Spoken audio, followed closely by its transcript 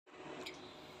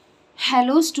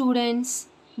Hello students,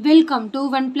 welcome to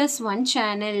 1+1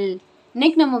 channel.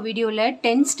 இன்னைக்கு நம்ம வீடியோல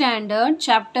 10th standard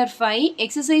chapter 5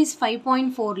 exercise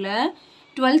 5.4ல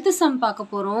 12th sum பார்க்க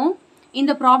போறோம்.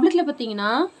 இந்த ப்ராப்ளத்துல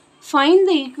பாத்தீங்கன்னா find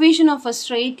the equation of a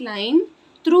straight line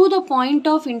through the point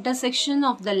of intersection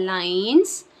of the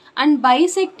lines and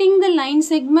bisecting the line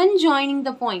segment joining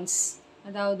the points.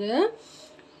 அதாவது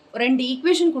ரெண்டு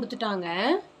equation கொடுத்துட்டாங்க.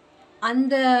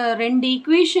 அந்த ரெண்டு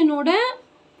ஈக்குவேஷனோட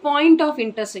point of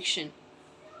intersection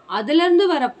அதிலிருந்து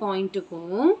வர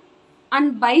பாயிண்ட்டுக்கும் and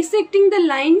bisecting the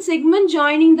line segment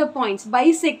joining the points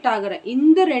bisect ஆகிற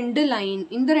இந்த ரெண்டு லைன்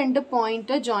இந்த ரெண்டு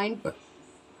பாயிண்ட்டை ஜாயின்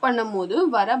பண்ணும்போது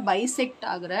வர bisect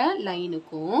ஆகிற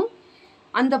லைனுக்கும்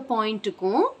அந்த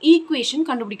பாயிண்ட்டுக்கும் ஈக்குவேஷன்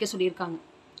கண்டுபிடிக்க சொல்லியிருக்காங்க.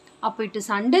 அப்போ இட்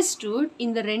இஸ் அண்டர்ஸ்டுட்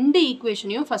இந்த ரெண்டு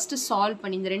ஈக்குவேஷனையும் ஃபர்ஸ்ட் சால்வ்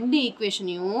பண்ணி இந்த ரெண்டு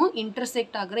ஈக்குவேஷனையும்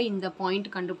இன்டர்செக்ட் ஆகிற இந்த பாயிண்ட்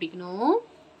கண்டுபிடிக்கணும்.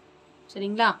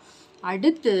 சரிங்களா?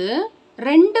 அடுத்து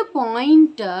ரெண்டு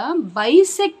பாயிண்ட்டை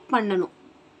பைசெக்ட் பண்ணணும்.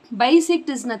 பைசெக்ட்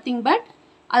இஸ் நத்திங் பட்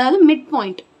அதாவது மிட்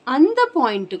பாயிண்ட் அந்த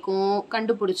பாயிண்ட்டுக்கும்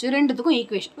கண்டுபிடிச்சி ரெண்டுத்துக்கும்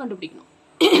ஈக்குவேஷன் கண்டுபிடிக்கணும்.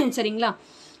 சரிங்களா?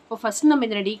 இப்போ ஃபஸ்ட் நம்ம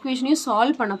இந்த ரெண்டு ஈக்குவேஷனையும்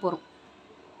சால்வ் பண்ண போகிறோம்.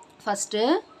 ஃபஸ்ட்டு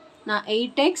நான்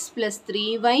 8x +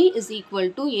 3y =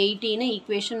 18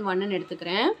 ஈக்குவேஷன் 1ன்னு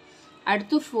எடுத்துக்கிறேன்.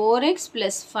 அடுத்து 4x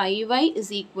 + 5y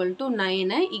 =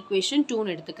 9 ஈக்குவேஷன்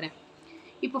 2ன்னு எடுத்துக்கிறேன்.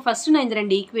 இப்போ ஃபஸ்ட்டு நான் இந்த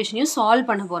ரெண்டு ஈக்குவேஷனையும்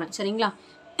சால்வ் பண்ண போகிறேன். சரிங்களா?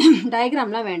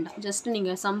 டயக்ராம்லாம் வேண்டாம், ஜஸ்ட்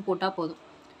நீங்கள் சம் போட்டால் போதும்.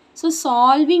 So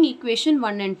solving equation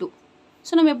 1 and 2.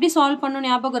 So நம்ம எப்படி சால்வ் பண்ணணும்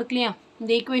ஞாபகம் இருக்கு இல்லையா?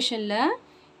 இந்த ஈக்குவேஷனில்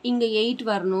இங்கே 8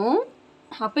 வரணும்.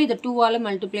 அப்போ இதை 2ஆல்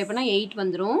மல்டிப்ளை பண்ணால் 8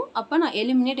 வந்துடும். அப்போ நான்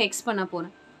எலிமினேட் எக்ஸ் பண்ண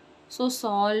போகிறேன். So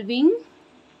solving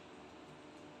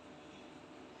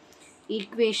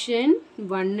equation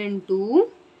 1 and 2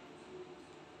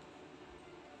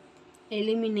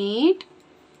 eliminate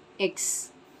X.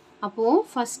 அப்போது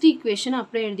ஃபஸ்ட் ஈக்குவேஷன்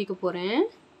அப்படியே எழுதிக்க போகிறேன்.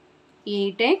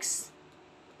 8x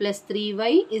 +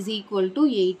 3y =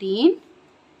 18.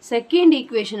 செகண்ட்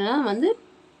ஈக்குவேஷனை வந்து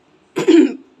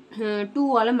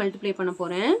 2ஆல் மல்டிப்ளை பண்ண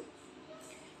போகிறேன்.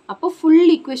 அப்போ ஃபுல்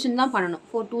ஈக்குவேஷன் தான் பண்ணணும்.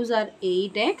 4 2s are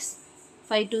 8x,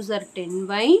 5 2s are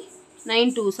 10y,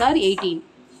 9 2s are 18.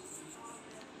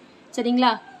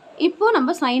 சரிங்களா? இப்போ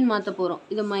நம்ம சைன் மாற்ற போகிறோம்.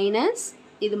 இது மைனஸ்,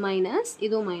 இது மைனஸ்,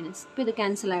 இதுவும் மைனஸ். இப்போ இது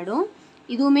கேன்சல் ஆகிடும்,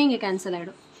 இதுவுமே இங்கே கேன்சல்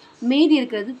ஆகிடும். மீதி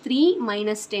இருக்கிறது 3 -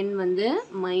 10 வந்து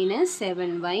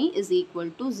 -7y =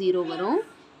 0 வரும்.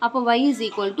 அப்போ y =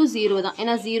 0 தான்.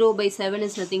 ஏன்னா 0/7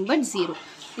 இஸ் நத்திங் பட் 0.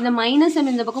 இந்த -7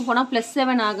 இந்த பக்கம் போனால்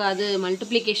 +7 ஆகாது,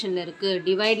 மல்டிப்ளிகேஷனில் இருக்குது,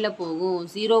 டிவைடில் போகும்.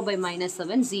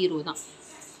 0/-7 0 தான்.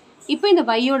 இப்போ இந்த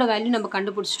y-யோட வேல்யூ நம்ம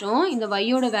கண்டுபிடிச்சிட்டோம். இந்த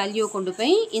y-யோட வேல்யூவை கொண்டு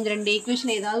போய் இந்த ரெண்டு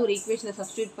ஈக்குவேஷனை ஏதாவது ஒரு ஈக்குவேஷனை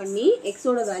சப்ஸ்டியூட் பண்ணி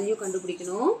x-ஓட வேல்யூ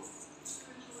கண்டுபிடிக்கணும்.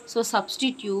 So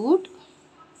substitute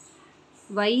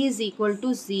y =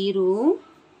 0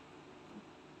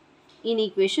 in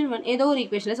equation 1. ஏதோ ஒரு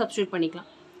ஈக்குவேஷனில் சப்ஸ்டியூட் பண்ணிக்கலாம்.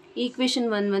 ஈக்குவேஷன்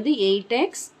 1 வந்து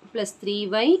 8x +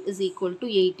 3y =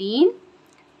 18.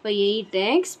 இப்போ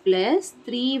 8x +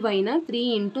 3y-னா 3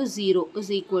 × 0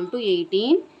 =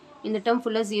 18. இந்த டேர்ம்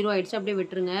ஃபுல்லாக 0 ஆகிடுச்சு, அப்படியே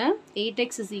விட்டுருங்க.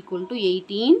 8x =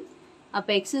 18.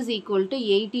 அப்போ x =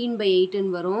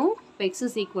 18/8ன்னு வரும். இப்போ x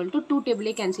 = 2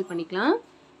 டேபிளே கேன்சல் பண்ணிக்கலாம்.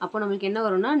 அப்போ நம்மளுக்கு என்ன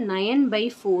வரும்னா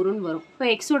 9/4ன்னு வரும். இப்போ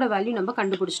எக்ஸோட வேல்யூ நம்ம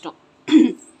கண்டுபிடிச்சிட்டோம்.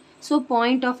 So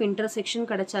point of intersection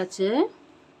கிடச்சாச்சு.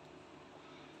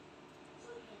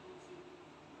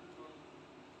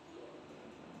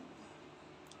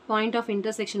 Point of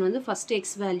intersection வந்து ஃபஸ்ட்டு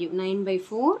எக்ஸ் வேல்யூ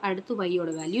 9/4, அடுத்து y-யோட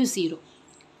வேல்யூ 0.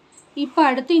 இப்போ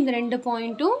அடுத்து இந்த ரெண்டு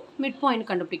பாயிண்ட்டும் மிட் பாயிண்ட்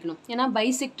கண்டுபிடிக்கணும். ஏன்னா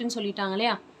பைசெக்ட்னு சொல்லிட்டாங்க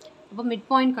இல்லையா? அப்போ மிட்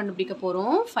பாயிண்ட் கண்டுபிடிக்க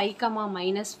போகிறோம். 5,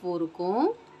 -4க்கும்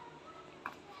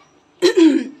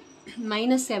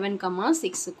 -7,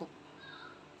 6க்கும்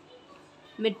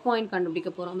மிட் பாயிண்ட் கண்டுபிடிக்க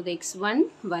போகிறோம். அது x1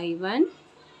 y1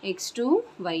 x2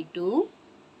 y2.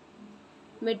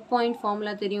 Mid point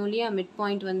formula தெரியும் இல்லையா? மிட்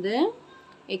பாயிண்ட் வந்து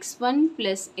x1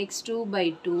 +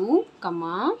 x2/2,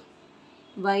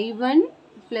 y1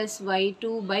 +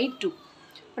 y2/2.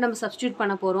 இப்போ நம்ம சப்ஸ்டியூட்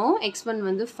பண்ண போகிறோம். x1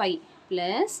 வந்து 5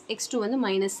 + x2 வந்து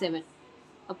 -7.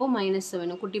 அப்போது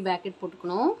 -7 குட்டி பேக்கெட்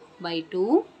போட்டுக்கணும். y2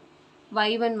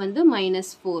 y1 வந்து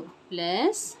 -4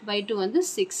 + y2 வந்து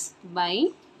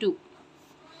 6/2.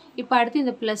 இப்போ அடுத்து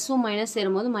இந்த ப்ளஸ்ஸும் மைனஸ்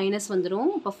சேரும்போது மைனஸ் வந்துடும்.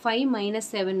 இப்போ 5 -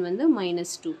 7 வந்து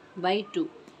 -2/2,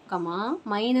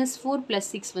 -4 +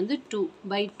 6 வந்து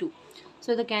 2/2. ஸோ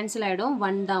இதை கேன்சல் ஆகிடும்,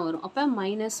 1 தான் வரும். அப்போ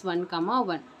 -1,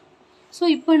 1. ஸோ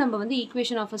இப்போ நம்ம வந்து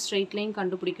equation of a straight line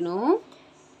கண்டுபிடிக்கணும்.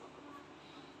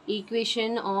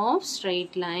 ஈக்குவேஷன் ஆஃப்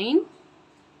ஸ்ட்ரெயிட் லைன்,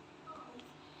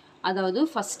 அதாவது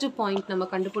ஃபஸ்ட்டு பாயிண்ட் நம்ம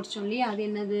கண்டுபிடிச்சோம் இல்லையா? அது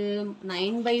என்னது?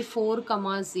 9/4,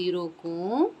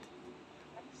 0க்கும்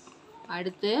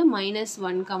அடுத்து -1,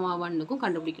 1க்கும்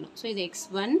கண்டுபிடிக்கணும். ஸோ இது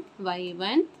x1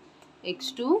 y1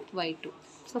 x2 y2.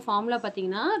 So formula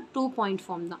பார்த்தீங்கன்னா 2 பாயிண்ட்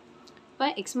ஃபார்ம் தான். இப்போ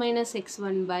x minus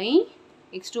x1 by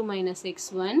x2 minus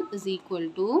x1 is equal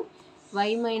to y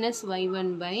minus y1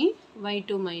 by y2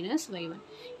 minus y1.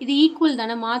 இது ஈக்குவல்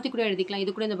தானே, மாற்றி கூட எழுதிக்கலாம்.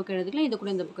 இது கூட இந்த பக்கம் எழுதிக்கலாம், இது கூட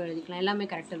இந்த பக்கம் எழுதிக்கலாம். எல்லாமே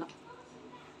கரெக்டு தான்.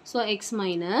 ஸோ x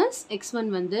minus x1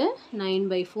 வந்து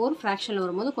 9/4 ஃப்ராக்ஷனில்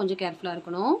வரும்போது கொஞ்சம் கேர்ஃபுல்லாக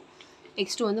இருக்கணும்.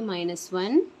 x2 வந்து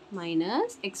 -1 minus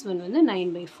x1 வந்து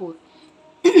 9/4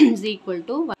 is equal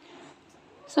to y.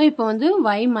 So இப்போ வந்து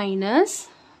y minus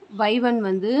y1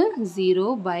 வந்து 0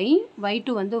 by y2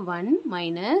 வந்து 1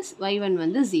 minus y1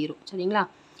 வந்து 0. சரிங்களா?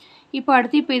 இப்போ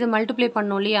அடுத்து இப்போ இதை மல்டிப்ளை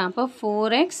பண்ணோம் இல்லையா? அப்போ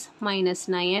 4x minus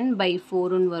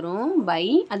 9/4ன்னு வரும் பை,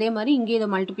 அதே மாதிரி இங்கே இதை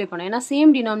மல்டிப்ளை பண்ணோம். ஏன்னா சேம்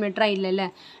டினாமினேட்டராக இல்லைல்ல,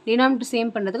 டினாமினேட்டர் சேம்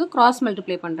பண்ணுறதுக்கு கிராஸ்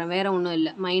மல்டிப்ளை பண்ணுறேன், வேறு ஒன்றும்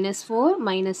இல்லை. -4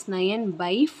 minus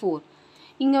 9/4.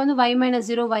 இங்கே வந்து y minus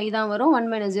 0 y தான் வரும், 1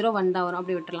 minus 0 1 தான் வரும்,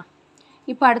 அப்படி விட்டுறலாம்.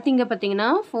 இப்போ அடுத்து இங்கே பார்த்தீங்கன்னா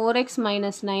 4x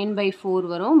minus 9/4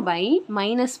 வரும் பை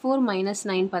 -4 minus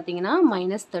 9 பார்த்தீங்கன்னா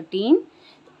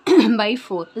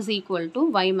 -13/4 is equal to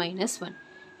y minus 1.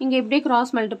 இங்கே இப்படியே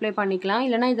கிராஸ் மல்டிப்ளை பண்ணிக்கலாம்,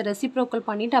 இல்லைனா இதை ரெசிப்ரோக்கல்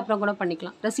பண்ணிவிட்டு அப்புறம் கூட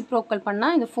பண்ணிக்கலாம். ரெசிப்ரோக்கல்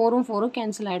பண்ணால் இந்த 4ம் 4ம்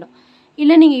கேன்சல் ஆகிடும்.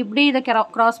 இல்லை நீங்கள் இப்படியே இதை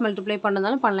கிராஸ் மல்டிப்ளை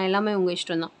பண்ணதாலும் பண்ணலாம், எல்லாமே உங்கள்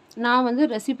இஷ்டம் தான். நான் வந்து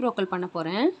ரெசிப்ரோக்கல் பண்ண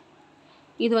போகிறேன்.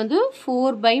 இது வந்து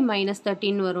 4 by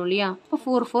 -13 வரும் இல்லையா? இப்போ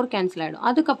 4 4 கேன்சல் ஆகிடும்.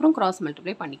 அதுக்கப்புறம் கிராஸ்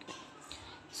மல்டிப்ளை பண்ணிக்குவேன்.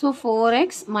 So 4x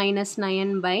minus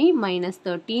 9 by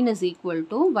 -13 is equal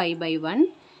to y by 1.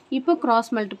 இப்போ cross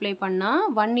multiply பண்ணால்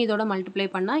 1 இதோட multiply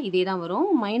பண்ணால் இதே தான் வரும்,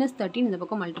 -13 இந்த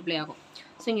பக்கம் multiply ஆகும்.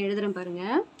 ஸோ இங்கே எழுதுகிறேன்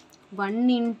பாருங்கள், 1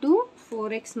 into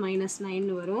 4x minus 9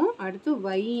 வரும், அடுத்து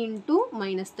y into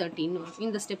 -13 வரும்.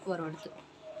 இந்த ஸ்டெப் வரும் அடுத்து.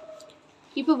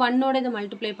 இப்போ 1ஓட இதை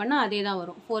மல்டிப்ளை பண்ணால் அதே தான்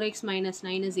வரும், 4x minus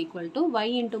 9 is equal to y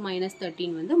into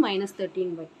 -13 வந்து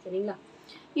 -13y. சரிங்களா?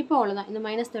 இப்போ அவ்வளோதான், இந்த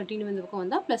 -13 இந்த பக்கம்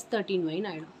வந்தால் +13y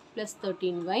ஆகிடும்.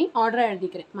 +13y ஆர்டராக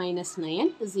எழுதிக்கிறேன், -9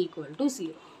 is equal to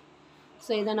 0.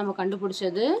 ஸோ இதை நம்ம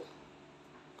கண்டுபிடிச்சது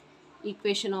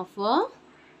equation of a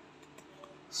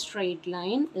straight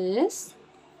line is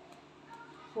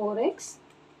 4x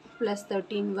plus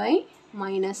 13y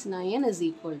minus 9 is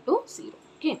equal to 0.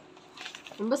 Okay,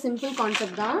 ரொம்ப சிம்பிள்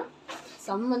கான்செப்ட் தான்.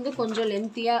 சம் வந்து கொஞ்சம்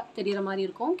லென்த்தியாக தெரிகிற மாதிரி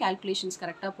இருக்கும், கேல்குலேஷன்ஸ்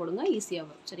கரெக்டாக போடுங்க, ஈஸியாக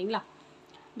வரும். சரிங்களா?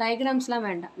 டயக்ராம்ஸ்லாம்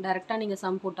வேண்டாம், டைரெக்டாக நீங்கள்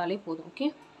சம் போட்டாலே போதும். ஓகே,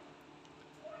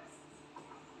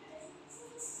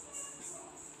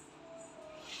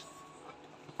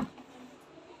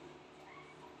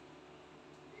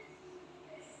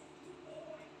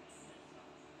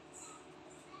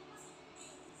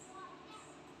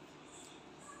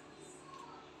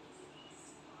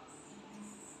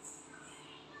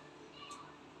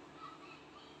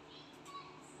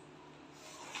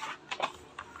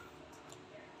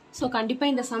 ஸோ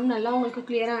கண்டிப்பாக இந்த சம் நல்லா உங்களுக்கு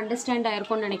கிளியராக அண்டர்ஸ்டாண்ட்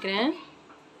ஆகிருக்கும்னு நினைக்கிறேன்.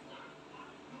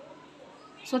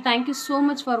 So thank you so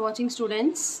much for வாட்சிங்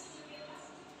ஸ்டூடெண்ட்ஸ்.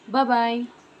 பாய்.